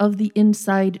explanation of the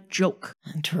inside joke."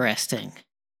 Interesting.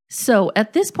 So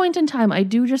at this point in time, I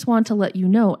do just want to let you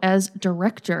know, as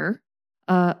director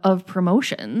of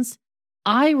promotions,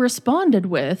 I responded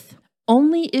with,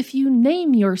 "Only if you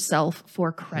name yourself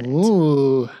for credit."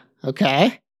 Ooh.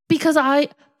 Okay. Because I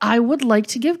would like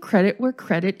to give credit where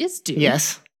credit is due.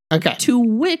 Yes. Okay. To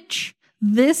which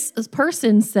this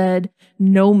person said,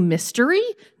 "No mystery,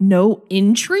 no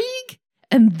intrigue,"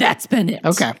 and that's been it.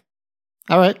 Okay.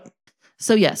 All right.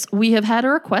 So yes, we have had a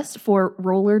request for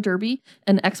roller derby,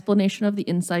 an explanation of the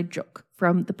inside joke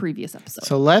from the previous episode.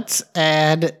 So let's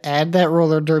add that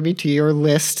roller derby to your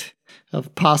list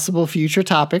of possible future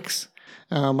topics.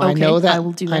 I know that I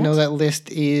will do that. I know that list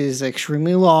is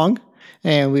extremely long,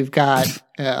 and we've got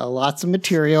lots of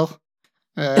material.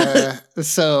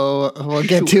 So we'll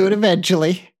get to it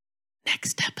eventually.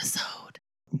 Next episode.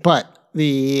 But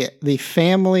the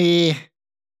family,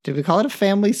 did we call it a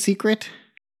family secret?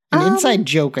 An inside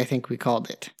joke, I think we called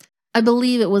it. I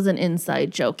believe it was an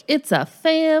inside joke. It's a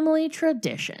family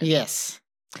tradition. Yes.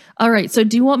 All right. So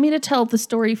do you want me to tell the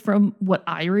story from what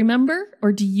I remember,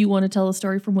 or do you want to tell a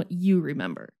story from what you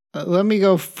remember? Let me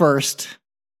go first.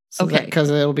 Okay. Because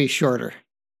it'll be shorter.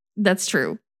 That's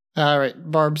true. All right,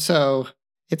 Barb. So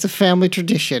it's a family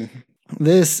tradition.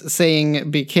 This saying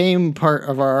became part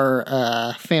of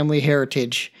our family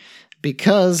heritage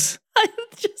because...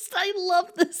 I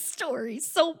love this story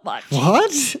so much.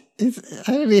 What?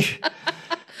 I mean...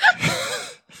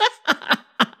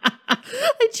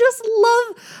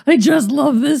 I just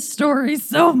love this story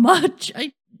so much.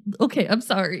 Okay, I'm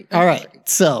sorry. All right.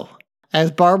 So, as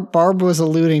Barb was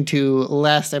alluding to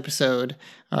last episode,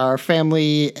 our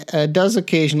family does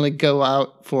occasionally go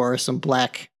out for some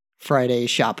Black Friday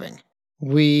shopping.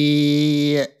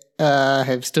 We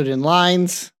have stood in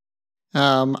lines.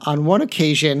 On one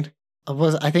occasion,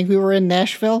 I think we were in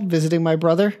Nashville visiting my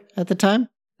brother at the time.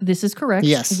 This is correct.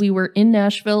 Yes. We were in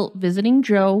Nashville visiting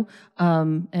Joe,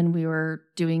 and we were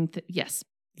doing, yes.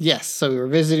 Yes, so we were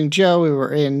visiting Joe. We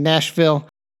were in Nashville.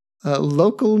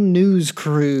 Local news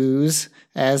crews,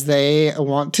 as they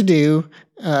want to do,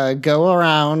 go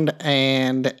around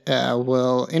and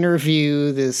will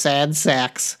interview the sad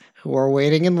sacks who are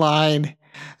waiting in line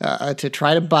to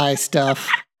try to buy stuff.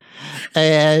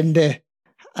 And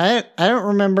I don't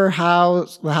remember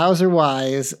hows or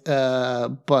whys,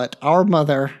 but our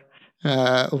mother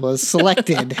was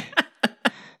selected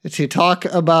to talk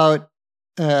about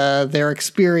their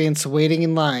experience waiting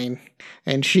in line,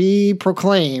 and she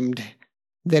proclaimed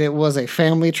that it was a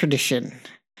family tradition.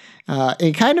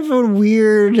 In kind of a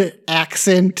weird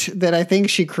accent that I think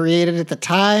she created at the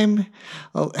time,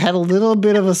 had a little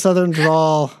bit of a southern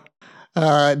drawl,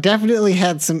 definitely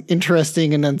had some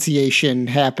interesting enunciation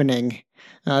happening.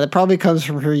 That probably comes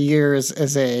from her years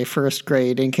as a first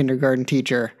grade and kindergarten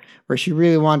teacher, where she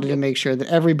really wanted to make sure that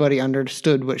everybody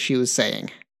understood what she was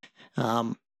saying.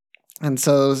 And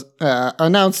so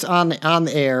announced on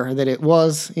the air that it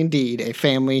was indeed a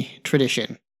family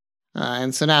tradition.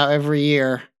 And so now every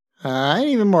year, and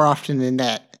even more often than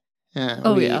that,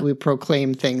 we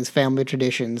proclaim things, family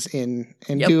traditions, and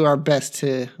do our best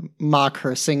to mock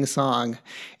her sing-song.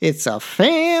 It's a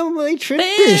family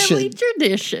tradition. Family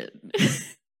tradition.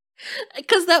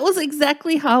 Because that was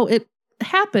exactly how it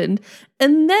happened.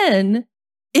 And then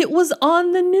it was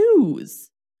on the news.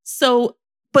 So,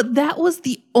 but that was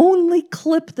the only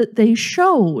clip that they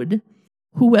showed.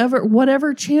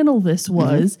 Whatever channel this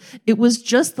was, it was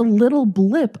just the little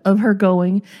blip of her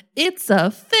going, "It's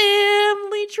a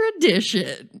family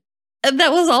tradition." And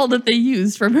that was all that they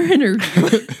used from her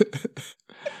interview.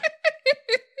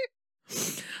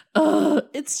 I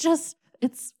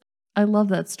love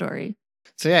that story.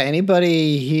 So yeah,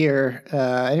 anybody here,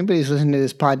 anybody who's listening to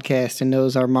this podcast and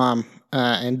knows our mom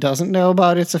and doesn't know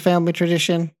about It's a Family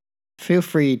Tradition, feel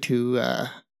free to,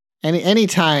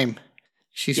 anytime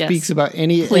she speaks about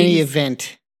any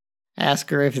event, ask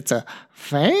her if it's a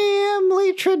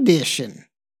family tradition.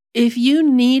 If you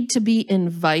need to be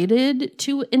invited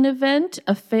to an event,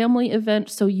 a family event,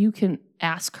 so you can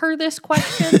ask her this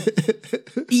question,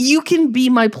 you can be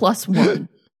my +1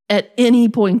 at any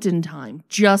point in time.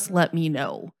 Just let me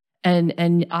know, and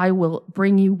I will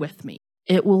bring you with me.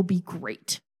 It will be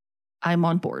great. I'm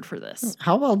on board for this.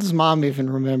 How well does Mom even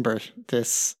remember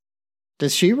this?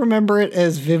 Does she remember it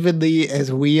as vividly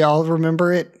as we all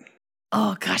remember it?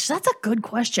 Oh, gosh, that's a good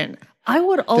question. I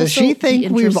would also. Does she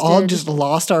think we've all just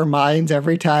lost our minds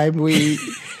every time we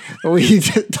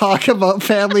talk about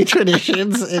family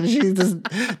traditions, and she just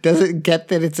doesn't get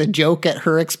that it's a joke at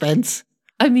her expense?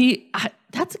 I mean,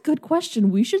 that's a good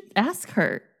question. We should ask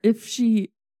her if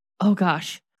she. Oh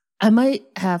gosh, I might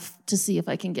have to see if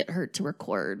I can get her to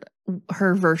record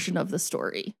her version of the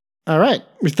story. All right.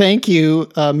 Thank you,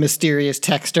 mysterious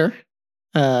texter.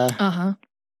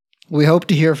 We hope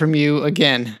to hear from you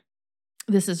again.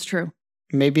 This is true.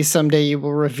 Maybe someday you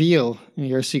will reveal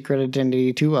your secret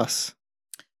identity to us.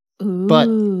 Ooh. But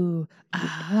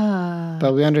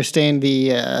we understand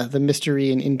the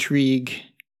mystery and intrigue,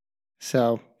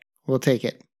 so we'll take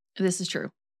it. This is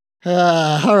true.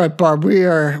 All right, Barb, we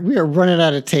are running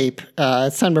out of tape.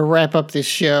 It's time to wrap up this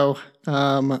show.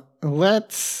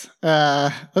 Let's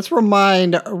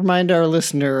remind our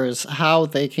listeners how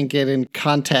they can get in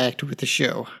contact with the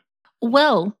show.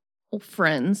 Well,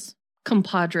 friends,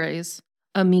 compadres,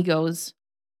 amigos,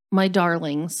 my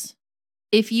darlings,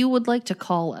 if you would like to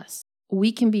call us,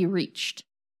 we can be reached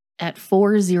at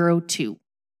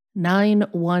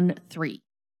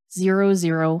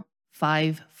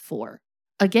 402-913-0054.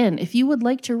 Again, if you would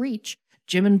like to reach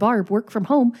Jim and Barb Work From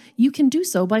Home, you can do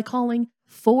so by calling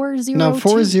 402. No,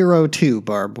 402,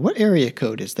 Barb. What area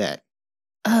code is that?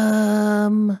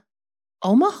 Omaha?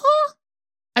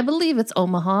 I believe it's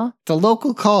Omaha. The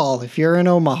local call if you're in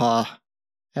Omaha.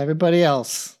 Everybody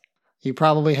else, you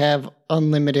probably have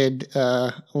unlimited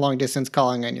long-distance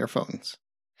calling on your phones.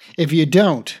 If you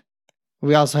don't,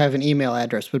 we also have an email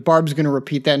address, but Barb's going to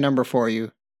repeat that number for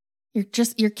you.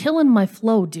 You're killing my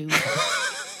flow, dude.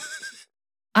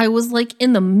 I was like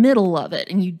in the middle of it,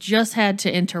 and you just had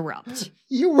to interrupt.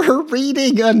 You were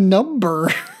reading a number.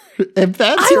 If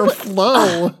that's your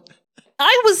flow.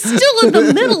 I was still in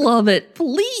the middle of it.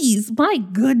 Please, my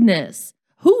goodness.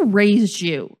 Who raised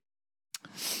you?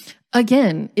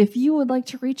 Again, if you would like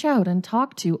to reach out and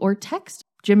talk to or text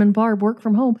Jim and Barb Work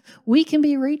From Home, we can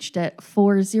be reached at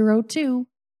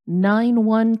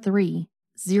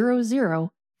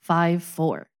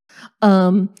 402-913-0054.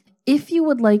 If you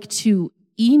would like to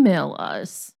email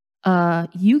us,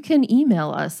 you can email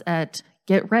us at,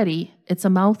 get ready, it's a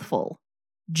mouthful,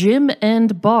 Jim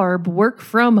and Barb Work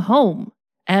From Home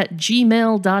at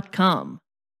gmail.com.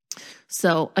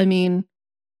 So, I mean,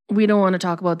 we don't want to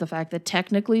talk about the fact that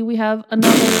technically we have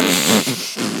another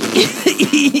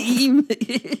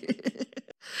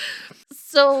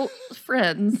So,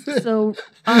 friends,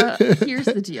 here's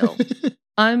the deal.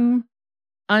 I'm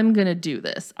going to do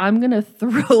this. I'm going to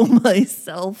throw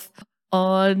myself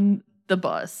on the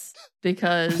bus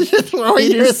because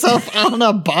throwing yourself on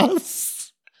a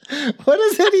bus? What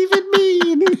does that even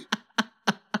mean?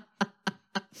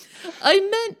 I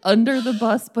meant under the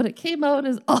bus, but it came out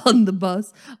as on the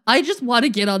bus. I just want to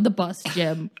get on the bus,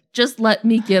 Jim. Just let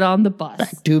me get on the bus.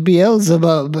 Back to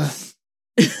Beelzebub.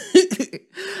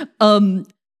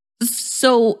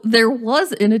 So there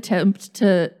was an attempt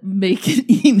to make an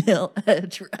email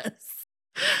address,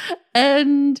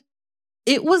 and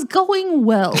it was going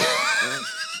well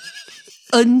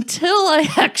until I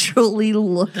actually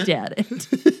looked at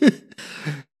it.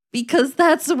 Because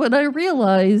that's when I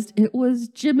realized it was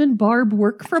Jim and Barb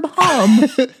work from home.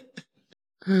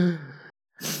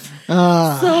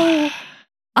 So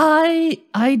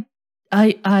I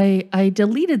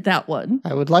deleted that one.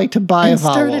 I would like to buy a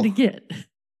vowel. Started again.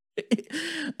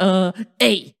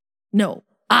 A, no.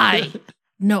 I,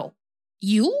 no.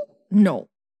 You, no.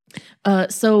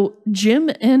 So Jim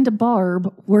and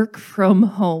Barb work from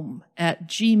home at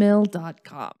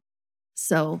gmail.com.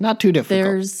 So not too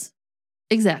difficult.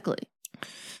 Exactly.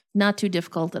 Not too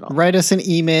difficult at all. Write us an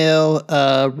email,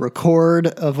 record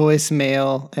a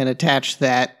voicemail, and attach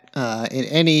that in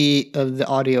any of the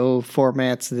audio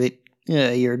formats that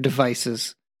your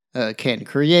devices can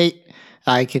create.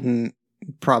 I can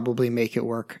probably make it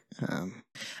work.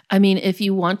 I mean, if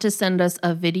you want to send us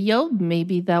a video,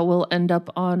 maybe that will end up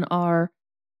on our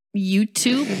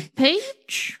YouTube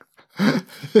page.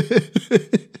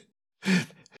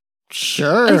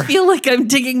 Sure. I feel like I'm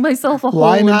digging myself a hole.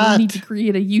 Why not? And we need to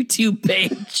create a YouTube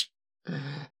page.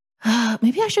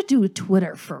 Maybe I should do a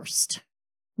Twitter first.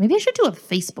 Maybe I should do a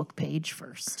Facebook page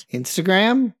first.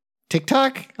 Instagram?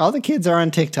 TikTok? All the kids are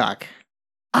on TikTok.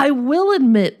 I will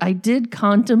admit, I did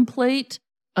contemplate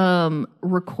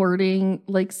recording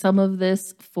like some of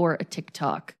this for a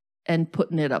TikTok and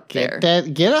putting it up there.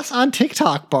 Get us on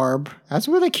TikTok, Barb. That's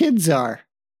where the kids are.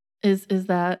 Is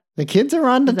that the kids are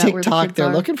on the TikTok? They're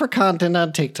are? Looking for content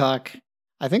on TikTok.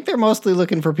 I think they're mostly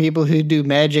looking for people who do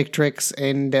magic tricks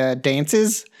and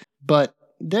dances, but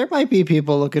there might be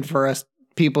people looking for us,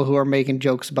 people who are making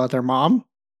jokes about their mom.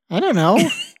 I don't know.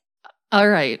 All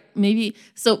right, maybe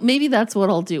that's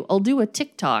what I'll do. I'll do a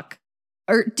TikTok.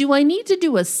 Or do I need to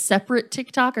do a separate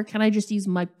TikTok, or can I just use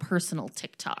my personal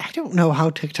TikTok? I don't know how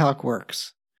TikTok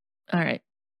works. All right.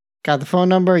 Got the phone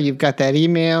number. You've got that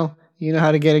email. You know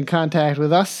how to get in contact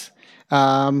with us.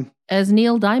 As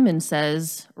Neil Diamond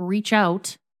says, reach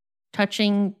out.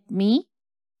 Touching me?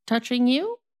 Touching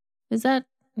you? Is that?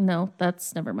 No,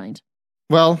 that's never mind.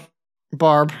 Well,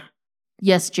 Barb.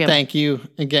 Yes, Jim. Thank you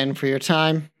again for your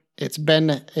time. It's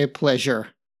been a pleasure.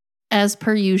 As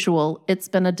per usual, it's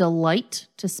been a delight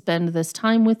to spend this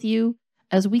time with you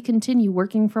as we continue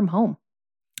working from home.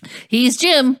 He's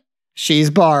Jim. She's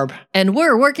Barb. And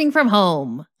we're working from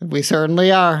home. We certainly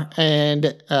are.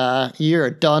 And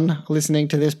you're done listening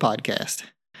to this podcast.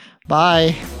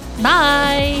 Bye.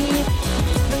 Bye.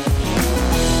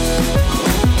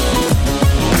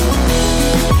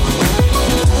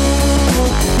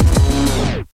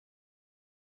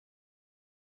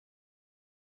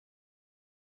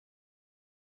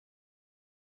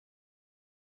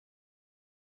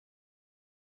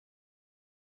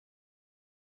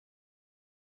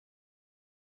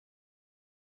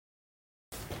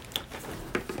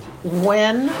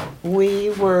 When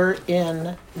we were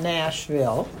in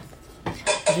Nashville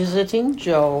visiting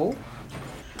Joe,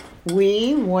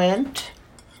 we went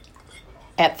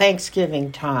at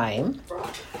Thanksgiving time,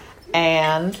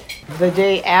 and the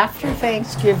day after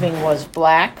Thanksgiving was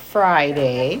Black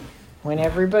Friday, when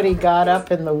everybody got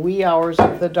up in the wee hours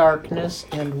of the darkness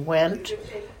and went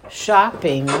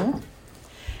shopping.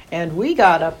 And we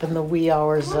got up in the wee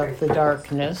hours of the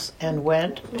darkness and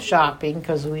went shopping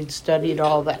because we'd studied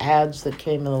all the ads that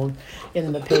came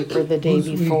in the paper the day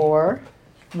before.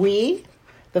 We,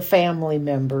 the family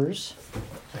members.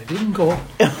 I didn't go.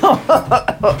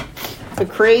 The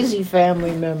crazy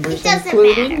family members,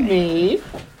 including me.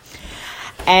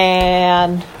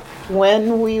 And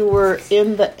when we were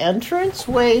in the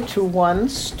entranceway to one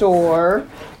store,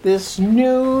 this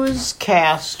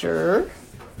newscaster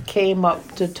came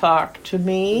up to talk to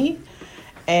me,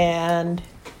 and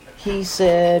he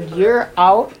said, "You're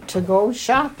out to go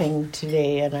shopping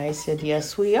today." And I said,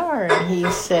 "Yes, we are." And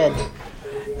he said,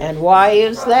 "And why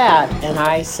is that?" And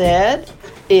I said,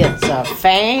 "It's a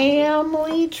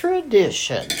family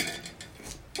tradition."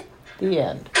 The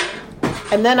end.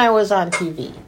 And then I was on TV.